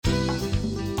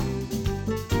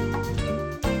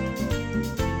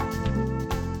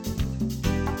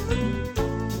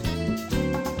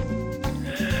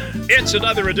It's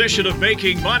another edition of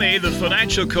Making Money. The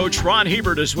financial coach Ron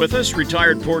Hebert is with us.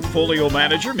 Retired portfolio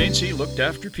manager means he looked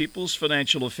after people's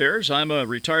financial affairs. I'm a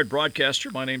retired broadcaster.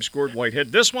 My name's Gord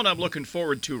Whitehead. This one I'm looking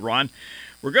forward to, Ron.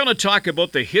 We're going to talk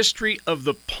about the history of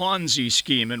the Ponzi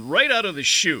scheme. And right out of the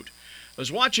chute, I was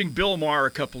watching Bill Maher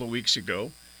a couple of weeks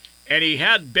ago, and he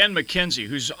had Ben McKenzie,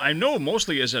 who's I know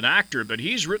mostly as an actor, but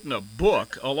he's written a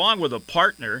book along with a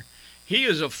partner. He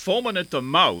is a foaming at the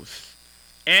mouth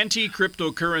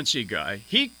anti-cryptocurrency guy.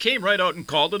 He came right out and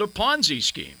called it a Ponzi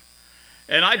scheme.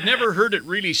 And I've never heard it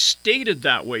really stated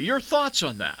that way. Your thoughts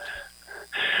on that?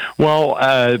 Well,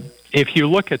 if you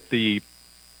look at the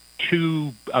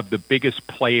two of the biggest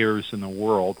players in the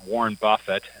world, Warren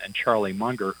Buffett and Charlie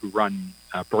Munger, who run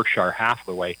Berkshire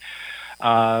Hathaway,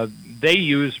 they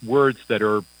use words that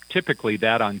are typically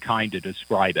that unkind to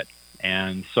describe it.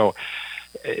 And so,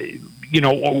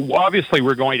 obviously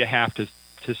we're going to have to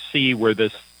see where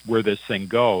this thing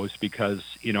goes, because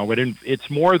it's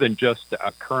more than just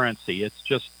a currency. It's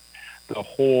just the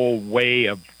whole way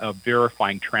of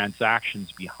verifying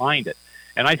transactions behind it.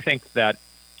 And I think that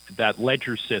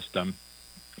ledger system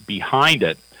behind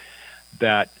it,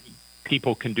 that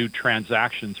people can do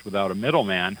transactions without a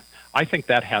middleman, I think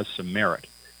that has some merit.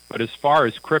 But as far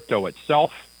as crypto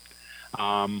itself,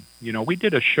 we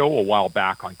did a show a while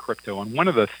back on crypto, and one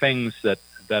of the things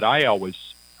that I always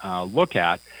look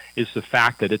at is the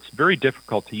fact that it's very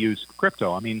difficult to use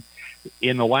crypto. I mean,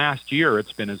 in the last year,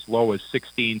 it's been as low as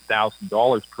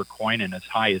 $16,000 per coin and as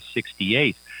high as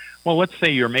 68. Well, let's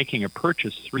say you're making a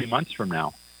purchase 3 months from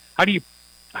now. How do you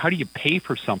pay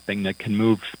for something that can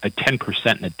move at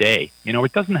 10% in a day?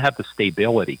 It doesn't have the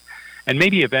stability, and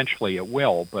maybe eventually it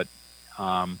will. But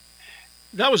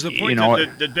that was the point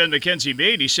that Ben McKenzie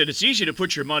made. He said it's easy to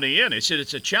put your money in. He said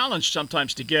it's a challenge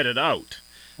sometimes to get it out.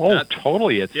 Oh,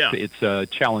 totally. It's a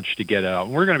challenge to get out.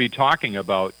 We're going to be talking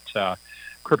about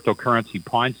cryptocurrency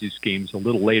Ponzi schemes a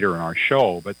little later in our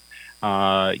show. But,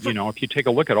 if you take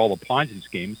a look at all the Ponzi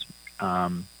schemes,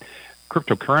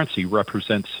 cryptocurrency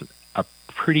represents a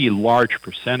pretty large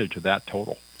percentage of that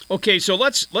total. Okay, so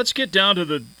let's get down to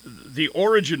the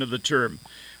origin of the term.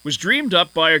 It was dreamed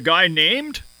up by a guy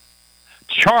named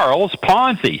Charles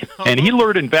Ponzi, and he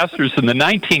lured investors in the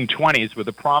 1920s with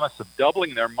the promise of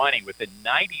doubling their money within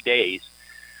 90 days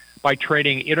by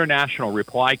trading international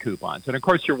reply coupons. And of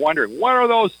course, you're wondering, what are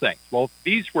those things? Well,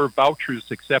 these were vouchers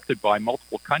accepted by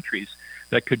multiple countries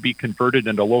that could be converted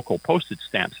into local postage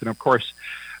stamps. And of course,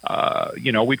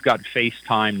 we've got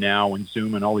FaceTime now and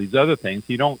Zoom and all these other things.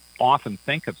 You don't often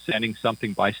think of sending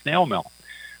something by snail mail.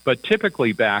 But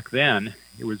typically back then,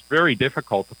 it was very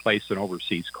difficult to place an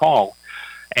overseas call.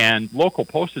 And local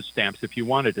postage stamps, if you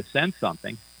wanted to send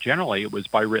something, generally it was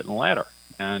by written letter.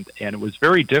 And it was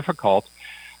very difficult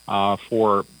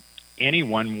for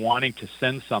anyone wanting to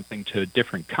send something to a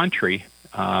different country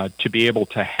to be able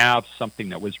to have something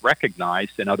that was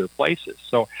recognized in other places.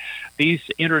 So these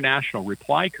international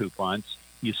reply coupons,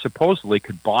 you supposedly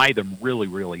could buy them really,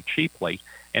 really cheaply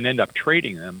and end up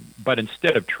trading them. But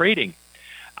instead of trading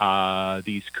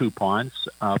these coupons,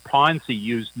 Ponzi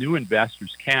used new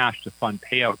investors' cash to fund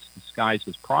payouts disguised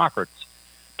as profits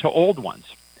to old ones.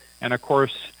 And of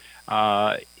course,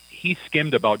 he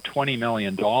skimmed about $20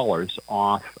 million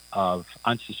off of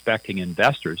unsuspecting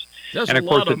investors. That's a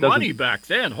lot of money back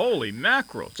then. Holy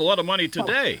mackerel. It's a lot of money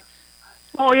today.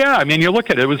 Oh yeah. I mean, you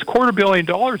look at it, it was $250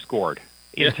 million, Gord,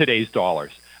 in today's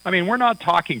dollars. I mean, we're not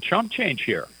talking chump change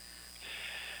here.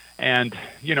 And,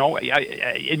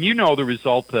 the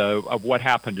result of what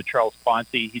happened to Charles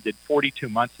Ponzi. He did 42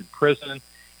 months in prison.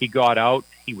 He got out.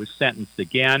 He was sentenced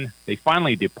again. They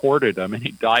finally deported him, and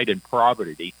he died in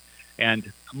poverty.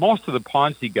 And most of the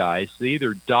Ponzi guys, they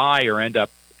either die or end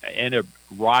up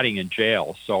rotting in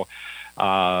jail. So,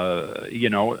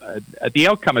 the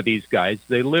outcome of these guys,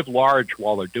 they live large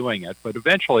while they're doing it, but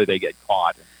eventually they get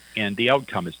caught. And the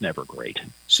outcome is never great.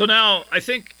 So now, I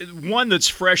think one that's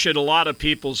fresh in a lot of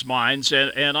people's minds,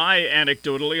 and I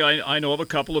anecdotally, I know of a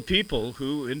couple of people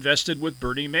who invested with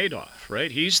Bernie Madoff, right?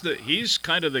 He's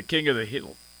kind of the king of the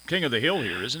hill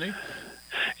here, isn't he?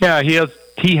 Yeah,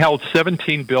 he held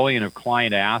 $17 billion of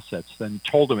client assets and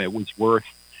told him it was worth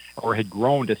or had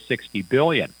grown to $60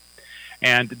 billion.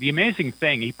 And the amazing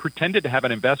thing, he pretended to have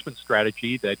an investment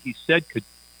strategy that he said could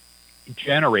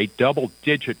generate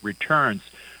double-digit returns,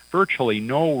 virtually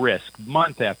no risk,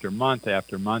 month after month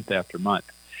after month after month.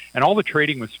 And all the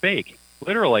trading was fake.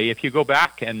 Literally, if you go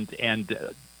back and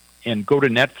go to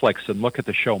Netflix and look at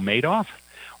the show Madoff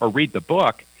or read the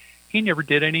book, he never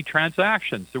did any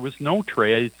transactions. There was no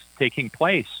trades taking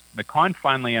place. The con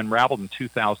finally unraveled in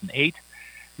 2008.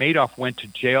 Madoff went to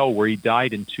jail where he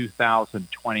died in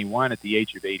 2021 at the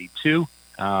age of 82.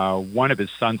 One of his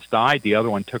sons died. The other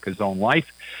one took his own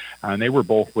life. And they were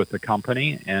both with the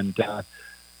company. And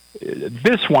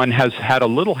this one has had a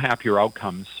little happier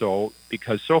outcome.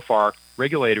 Because so far,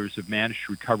 regulators have managed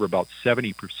to recover about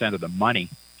 70% of the money.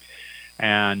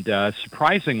 And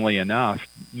surprisingly enough,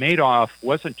 Madoff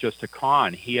wasn't just a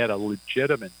con. He had a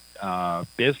legitimate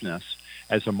business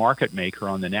as a market maker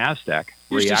on the NASDAQ.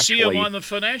 You used to see him on the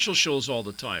financial shows all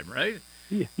the time, right?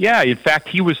 Yeah, in fact,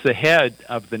 he was the head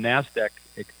of the NASDAQ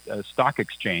stock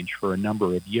exchange for a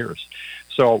number of years.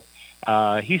 So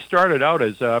he started out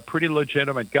as a pretty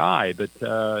legitimate guy, but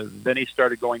then he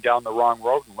started going down the wrong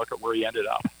road, and look at where he ended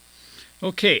up.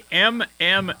 Okay,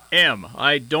 MMM.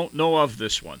 I don't know of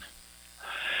this one.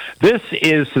 This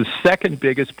is the second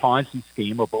biggest Ponzi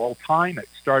scheme of all time. It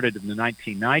started in the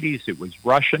 1990s. It was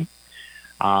Russian.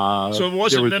 So it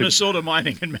wasn't Minnesota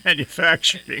Mining and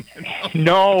Manufacturing.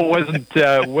 No, it wasn't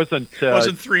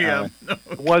 3M.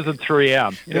 It wasn't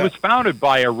 3M. Yeah. It was founded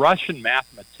by a Russian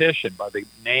mathematician by the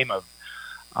name of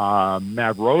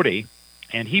Mavrodi,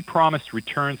 and he promised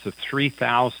returns of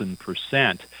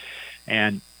 3,000%.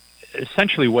 And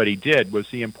essentially what he did was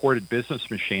he imported business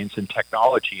machines and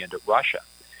technology into Russia.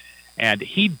 And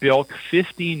he bilked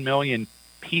 15 million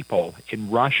people in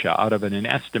Russia out of an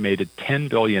estimated $10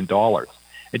 billion.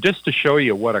 And just to show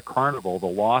you what a carnival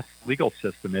the legal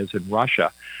system is in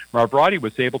Russia, Mavrodi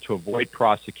was able to avoid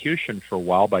prosecution for a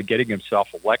while by getting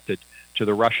himself elected to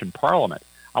the Russian parliament.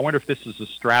 I wonder if this is a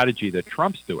strategy that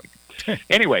Trump's doing.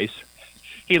 Anyways,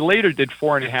 he later did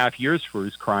 4.5 years for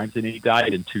his crimes, and he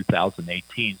died in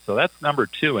 2018. So that's number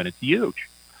 2, and it's huge.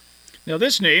 Now,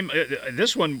 this name,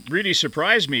 this one really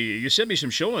surprised me. You sent me some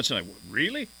show notes, and I went,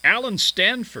 really? Alan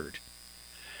Stanford.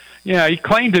 Yeah, he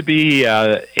claimed to be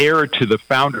heir to the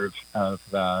founder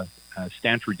of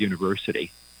Stanford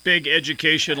University. Big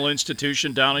educational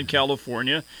institution down in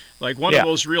California, like one of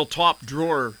those real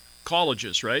top-drawer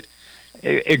colleges, right?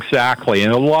 Exactly,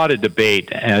 and a lot of debate.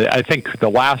 And I think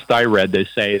the last I read, they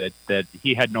say that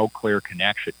he had no clear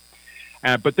connection.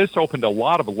 But this opened a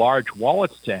lot of large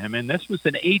wallets to him, and this was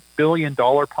an $8 billion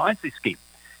Ponzi scheme.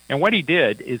 And what he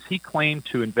did is he claimed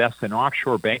to invest in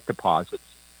offshore bank deposits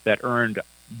that earned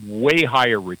way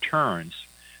higher returns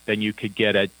than you could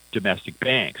get at domestic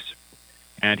banks.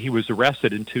 And he was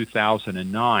arrested in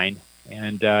 2009,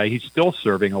 and he's still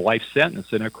serving a life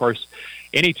sentence. And, of course,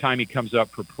 anytime he comes up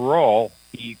for parole,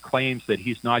 he claims that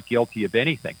he's not guilty of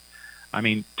anything. I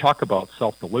mean, talk about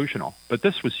self-delusional. But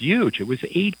this was huge. It was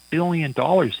 $8 billion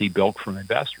he built from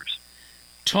investors.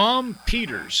 Tom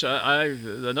Peters,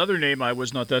 another name I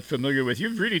was not that familiar with.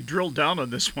 You've really drilled down on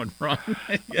this one, Ron.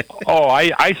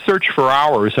 I searched for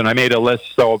hours, and I made a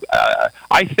list. So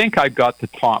I think I've got the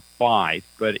top 5.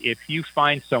 But if you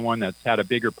find someone that's had a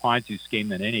bigger Ponzi scheme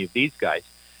than any of these guys,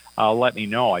 let me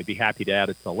know. I'd be happy to add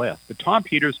it to the list. But Tom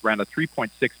Peters ran a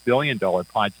 $3.6 billion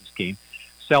Ponzi scheme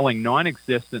selling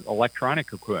non-existent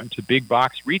electronic equipment to big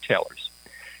box retailers.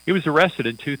 He was arrested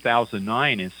in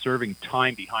 2009 and serving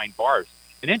time behind bars.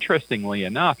 And interestingly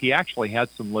enough, he actually had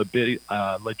some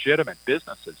legitimate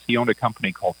businesses. He owned a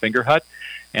company called Fingerhut,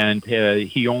 and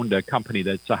he owned a company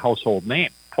that's a household name,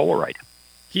 Polaroid.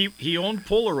 He owned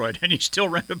Polaroid, and he still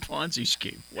ran a Ponzi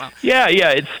scheme. Wow. Yeah,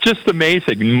 it's just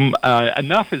amazing.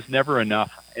 Enough is never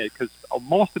enough, because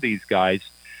most of these guys,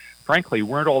 frankly,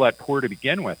 weren't all that poor to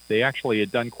begin with. They actually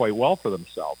had done quite well for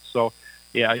themselves. So,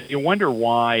 yeah, you wonder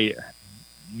why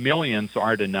millions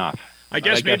aren't enough. I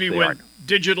guess maybe when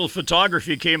digital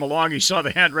photography came along, he saw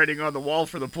the handwriting on the wall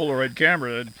for the Polaroid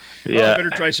camera, and I better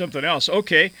try something else.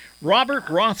 Okay, Robert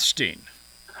Rothstein.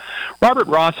 Robert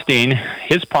Rothstein,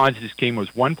 his Ponzi scheme was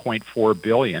 $1.4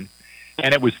 billion,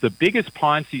 and it was the biggest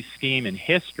Ponzi scheme in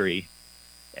history,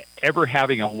 ever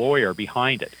having a lawyer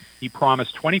behind it. He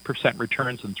promised 20%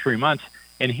 returns in 3 months,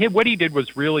 and what he did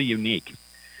was really unique,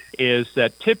 is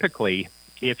that typically,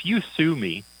 if you sue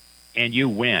me and you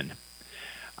win,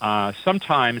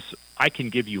 sometimes I can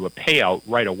give you a payout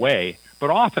right away, but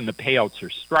often the payouts are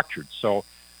structured. So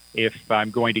if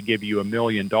I'm going to give you $1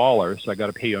 million, I got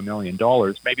to pay you $1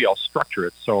 million. Maybe I'll structure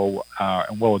it so,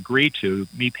 and we'll agree to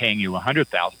me paying you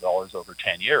 $100,000 over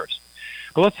 10 years.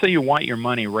 But let's say you want your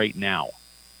money right now.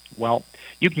 Well,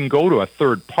 you can go to a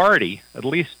third party. At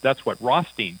least that's what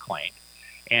Rothstein claimed.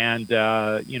 And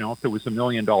if there was $1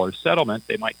 million settlement,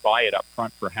 they might buy it up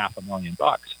front for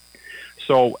 $500,000.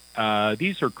 So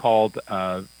these are called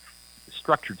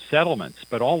structured settlements,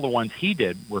 but all the ones he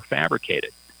did were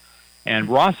fabricated. And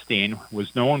Rothstein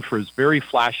was known for his very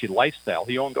flashy lifestyle.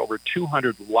 He owned over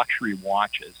 200 luxury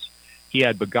watches, he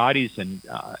had Bugattis, and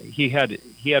he had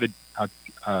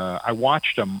I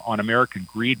watched him on American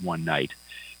Greed one night,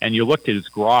 and you looked at his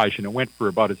garage, and it went for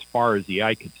about as far as the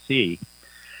eye could see,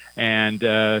 and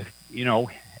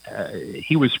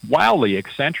he was wildly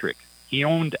eccentric. He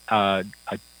owned a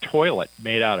toilet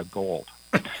made out of gold.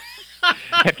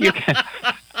 if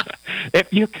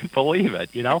you can believe it,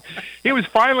 he was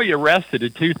finally arrested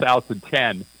in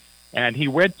 2010, and he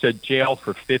went to jail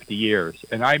for 50 years.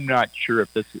 And I'm not sure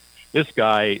if this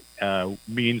guy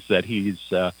means that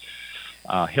he'll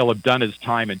have done his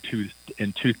time in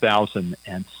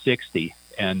 2060.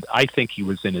 And I think he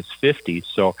was in his 50s.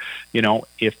 So,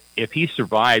 if he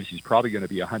survives, he's probably going to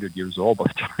be 100 years old by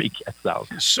the time he gets out.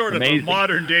 Sort of a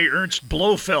modern-day Ernst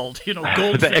Blofeld,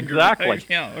 Goldfinger. Exactly. Right?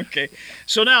 Yeah, okay.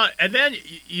 So now, and then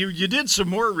you did some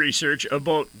more research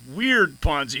about weird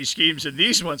Ponzi schemes, and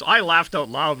these ones, I laughed out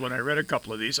loud when I read a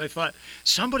couple of these. I thought,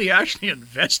 somebody actually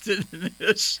invested in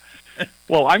this?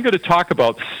 Well, I'm going to talk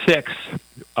about 6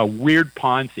 weird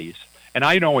Ponzi's. And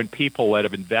I know in people that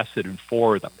have invested in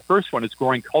 4 of them. The first one is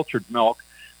growing cultured milk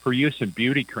for use in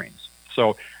beauty creams.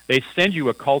 So they send you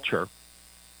a culture,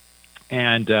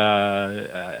 and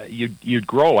you'd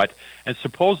grow it and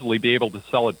supposedly be able to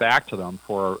sell it back to them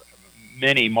for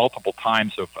multiple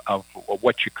times of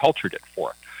what you cultured it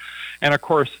for. And, of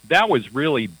course, that was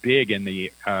really big in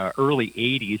the early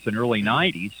 80s and early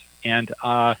 90s. And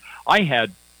I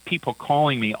had people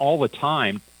calling me all the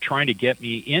time trying to get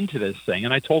me into this thing,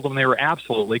 and I told them they were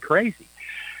absolutely crazy.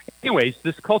 Anyways,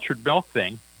 this cultured milk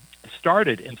thing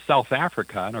started in South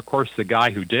Africa, and of course the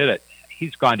guy who did it,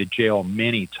 he's gone to jail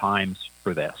many times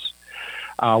for this.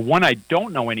 One I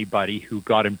don't know anybody who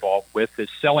got involved with is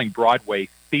selling Broadway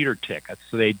theater tickets.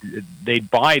 So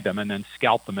they'd buy them and then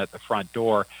scalp them at the front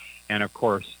door, and of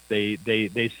course they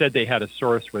said they had a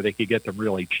source where they could get them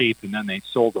really cheap, and then they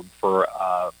sold them for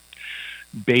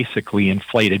basically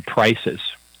inflated prices.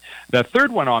 The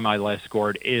third one on my list,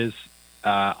 Gord, is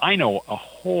I know a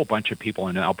whole bunch of people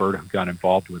in Alberta who got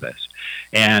involved with this,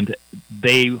 and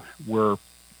they were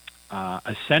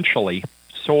essentially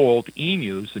sold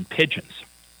emus and pigeons.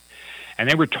 And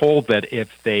they were told that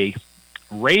if they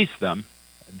raised them,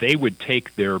 they would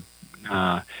take their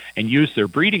and use their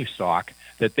breeding stock,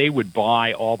 that they would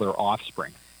buy all their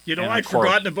offspring. I'd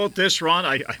forgotten about this, Ron.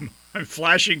 I'm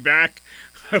flashing back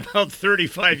about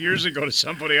 35 years ago to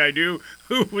somebody I knew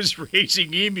who was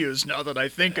raising emus, now that I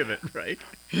think of it, right?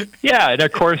 Yeah, and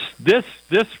of course this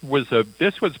was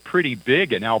pretty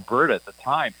big in Alberta at the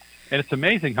time. And it's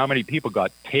amazing how many people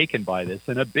got taken by this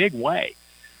in a big way.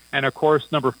 And of course,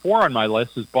 number 4 on my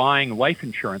list is buying life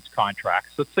insurance contracts.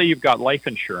 Let's say you've got life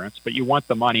insurance, but you want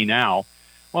the money now.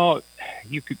 Well,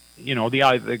 you could,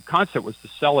 the concept was to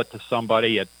sell it to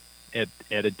somebody at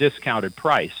a discounted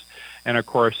price. And of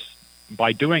course,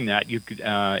 by doing that, you could,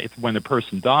 when the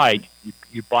person died,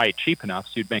 you buy it cheap enough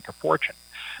so you'd make a fortune.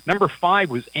 Number 5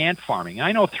 was ant farming.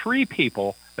 I know 3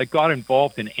 people that got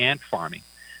involved in ant farming.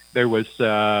 There was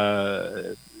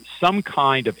some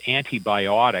kind of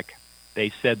antibiotic they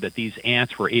said that these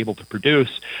ants were able to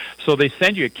produce. So they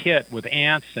send you a kit with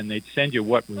ants, and they'd send you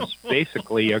what was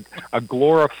basically a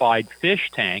glorified fish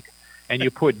tank, and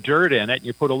you put dirt in it, and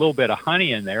you put a little bit of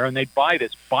honey in there, and they'd buy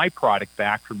this byproduct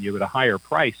back from you at a higher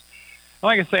price.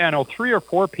 Like I say, I know 3 or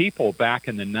 4 people back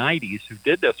in the 90s who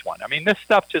did this one. I mean, this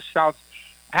stuff just sounds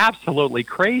absolutely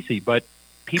crazy, but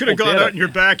people could have gone out in your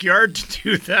backyard to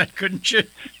do that, couldn't you?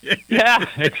 Yeah,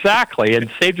 exactly,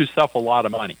 and saved yourself a lot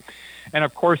of money. And,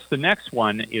 of course, the next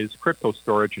one is crypto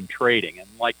storage and trading. And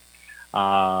like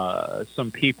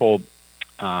some people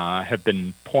have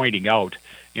been pointing out,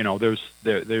 there's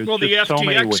the just so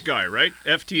many FTX guy, right?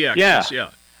 FTX, yeah.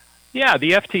 Yeah,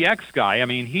 the FTX guy, I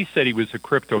mean, he said he was a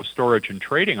crypto storage and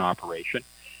trading operation.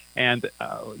 And,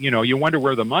 you wonder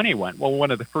where the money went. Well,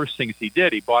 one of the first things he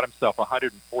did, he bought himself a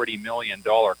 $140 million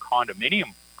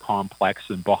condominium complex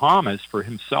in Bahamas for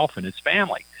himself and his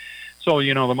family. So,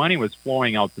 the money was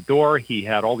flowing out the door. He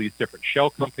had all these different shell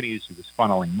companies he was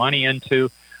funneling money into.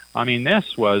 I mean,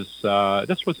 this was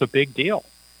a big deal.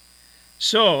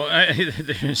 So,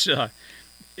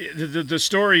 the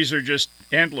stories are just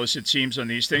endless, it seems, on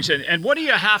these things. And what do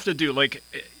you have to do? Like,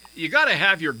 you got to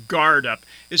have your guard up.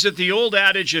 Is it the old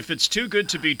adage, if it's too good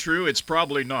to be true, it's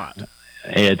probably not?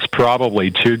 It's probably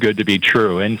too good to be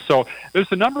true. And so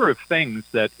there's a number of things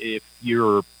that if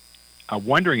you're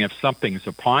wondering if something's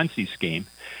a Ponzi scheme,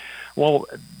 well,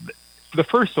 the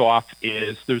first off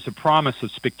is there's a promise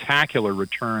of spectacular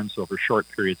returns over short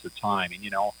periods of time. And,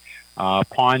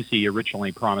 Ponzi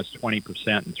originally promised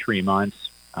 20% in 3 months.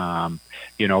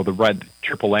 The Red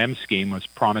Triple M scheme was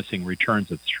promising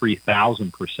returns of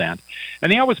 3,000%.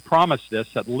 And they always promised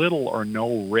this at little or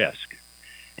no risk.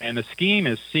 And the scheme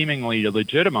is seemingly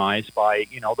legitimized by,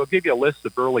 they'll give you a list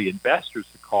of early investors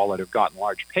to call that have gotten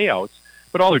large payouts,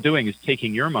 but all they're doing is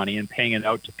taking your money and paying it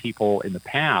out to people in the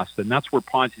past. And that's where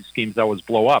Ponzi schemes always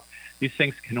blow up. These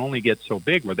things can only get so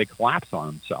big where they collapse on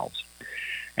themselves.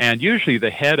 And usually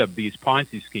the head of these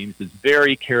Ponzi schemes is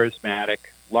very charismatic,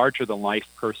 larger-than-life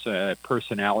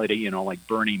personality, like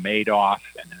Bernie Madoff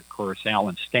and, of course,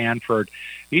 Alan Stanford.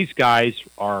 These guys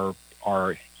are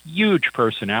huge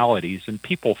personalities, and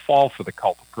people fall for the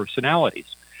cult of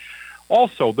personalities.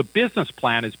 Also, the business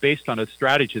plan is based on a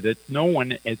strategy that no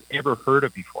one has ever heard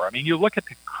of before. I mean, you look at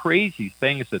the crazy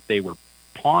things that they were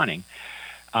pawning,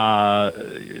 not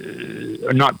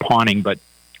pawning, but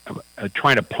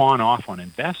trying to pawn off on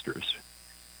investors.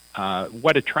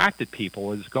 What attracted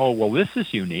people is well, this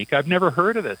is unique. I've never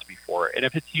heard of this before. And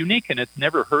if it's unique and it's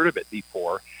never heard of it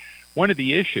before, one of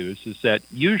the issues is that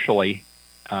usually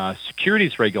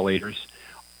securities regulators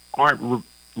aren't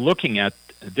looking at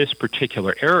this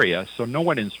particular area, so no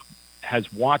one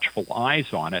has watchful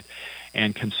eyes on it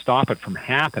and can stop it from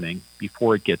happening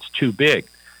before it gets too big.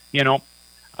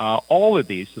 All of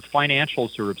these, the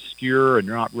financials are obscure and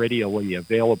not readily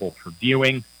available for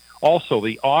viewing. Also,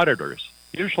 the auditors.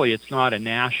 Usually it's not a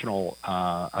national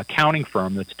accounting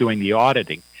firm that's doing the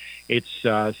auditing. It's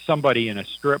somebody in a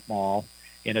strip mall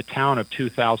in a town of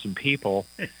 2,000 people,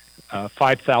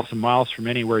 5,000 miles from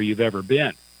anywhere you've ever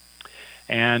been.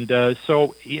 And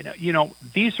so,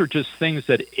 these are just things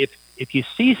that if you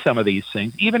see some of these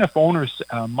things, even if owners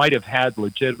might have had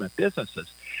legitimate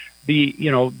businesses,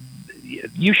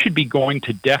 you should be going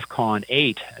to DEFCON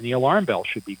 8 and the alarm bell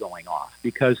should be going off,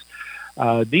 because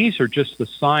these are just the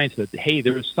signs that, hey,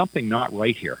 there's something not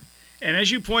right here. And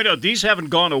as you point out, these haven't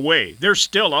gone away. They're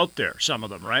still out there, some of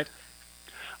them, right?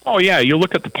 Oh, yeah. You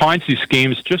look at the Ponzi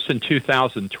schemes just in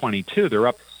 2022, they're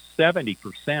up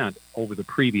 70% over the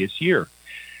previous year.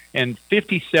 And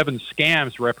 57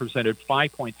 scams represented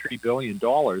 $5.3 billion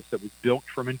that was bilked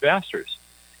from investors.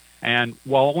 And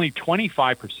while only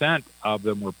 25% of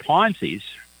them were Ponzi's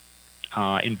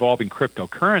involving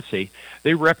cryptocurrency,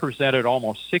 they represented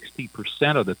almost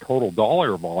 60% of the total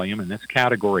dollar volume in this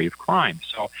category of crime.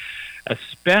 So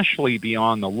especially be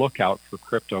on the lookout for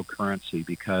cryptocurrency,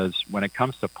 because when it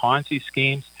comes to Ponzi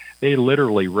schemes, they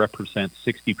literally represent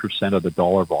 60% of the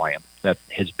dollar volume that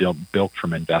has been bilked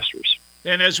from investors.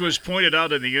 And as was pointed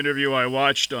out in the interview I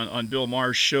watched on Bill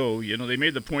Maher's show, they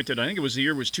made the point that I think it was the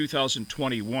year was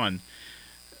 2021.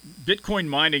 Bitcoin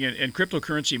mining and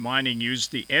cryptocurrency mining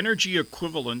used the energy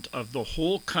equivalent of the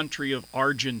whole country of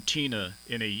Argentina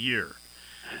in a year.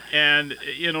 And,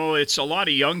 it's a lot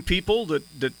of young people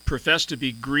that profess to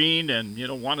be green and,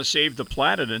 want to save the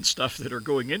planet and stuff that are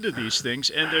going into these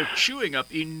things, and they're chewing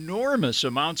up enormous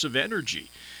amounts of energy,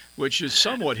 which is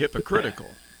somewhat hypocritical.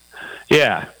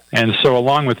 Yeah, and so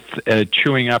along with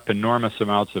chewing up enormous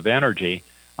amounts of energy,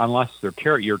 unless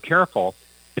you're careful,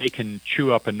 they can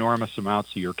chew up enormous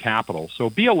amounts of your capital. So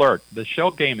be alert. The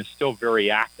shell game is still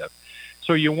very active.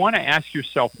 So you want to ask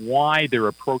yourself why they're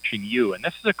approaching you. And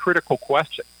this is a critical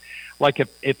question. Like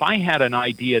if I had an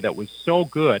idea that was so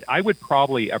good, I would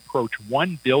probably approach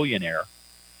one billionaire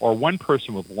or one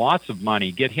person with lots of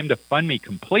money, get him to fund me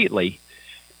completely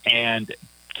and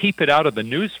keep it out of the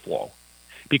news flow.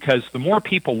 Because the more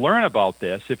people learn about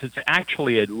this, if it's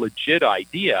actually a legit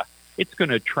idea, it's going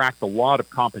to attract a lot of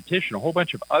competition. A whole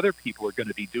bunch of other people are going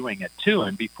to be doing it too.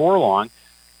 And before long,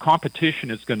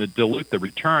 competition is going to dilute the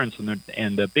returns,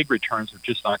 and the big returns are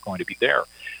just not going to be there.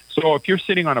 So if you're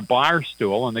sitting on a bar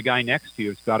stool and the guy next to you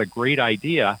has got a great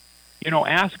idea,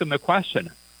 ask him the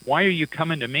question, why are you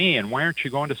coming to me and why aren't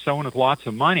you going to someone with lots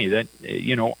of money? That,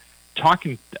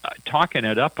 talking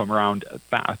it up around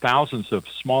thousands of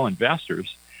small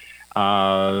investors,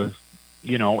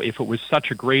 if it was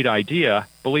such a great idea,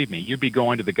 believe me, you'd be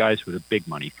going to the guys with the big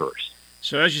money first.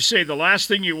 So as you say, the last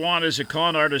thing you want is a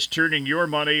con artist turning your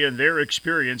money and their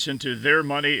experience into their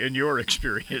money and your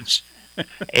experience.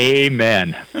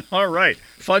 Amen. All right.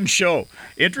 Fun show.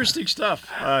 Interesting stuff.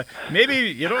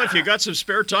 Maybe, if you got some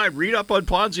spare time, read up on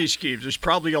Ponzi schemes. There's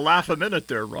probably a laugh a minute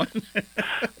there, Ron.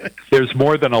 There's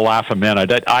more than a laugh a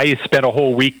minute. I spent a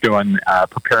whole week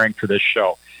preparing for this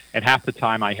show, and half the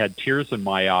time I had tears in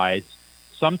my eyes,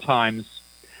 sometimes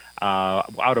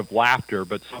out of laughter,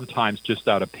 but sometimes just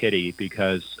out of pity,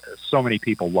 because so many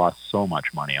people lost so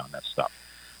much money on this stuff.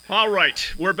 All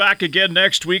right. We're back again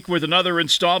next week with another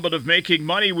installment of Making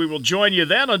Money. We will join you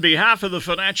then. On behalf of the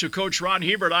financial coach Ron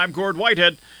Hebert, I'm Gord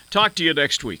Whitehead. Talk to you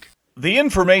next week. The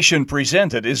information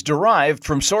presented is derived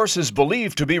from sources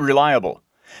believed to be reliable.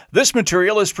 This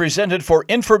material is presented for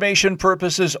information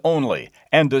purposes only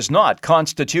and does not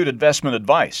constitute investment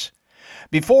advice.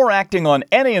 Before acting on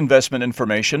any investment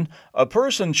information, a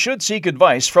person should seek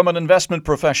advice from an investment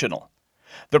professional.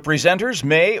 The presenters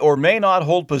may or may not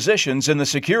hold positions in the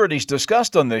securities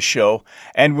discussed on this show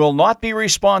and will not be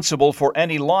responsible for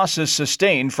any losses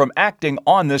sustained from acting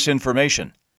on this information.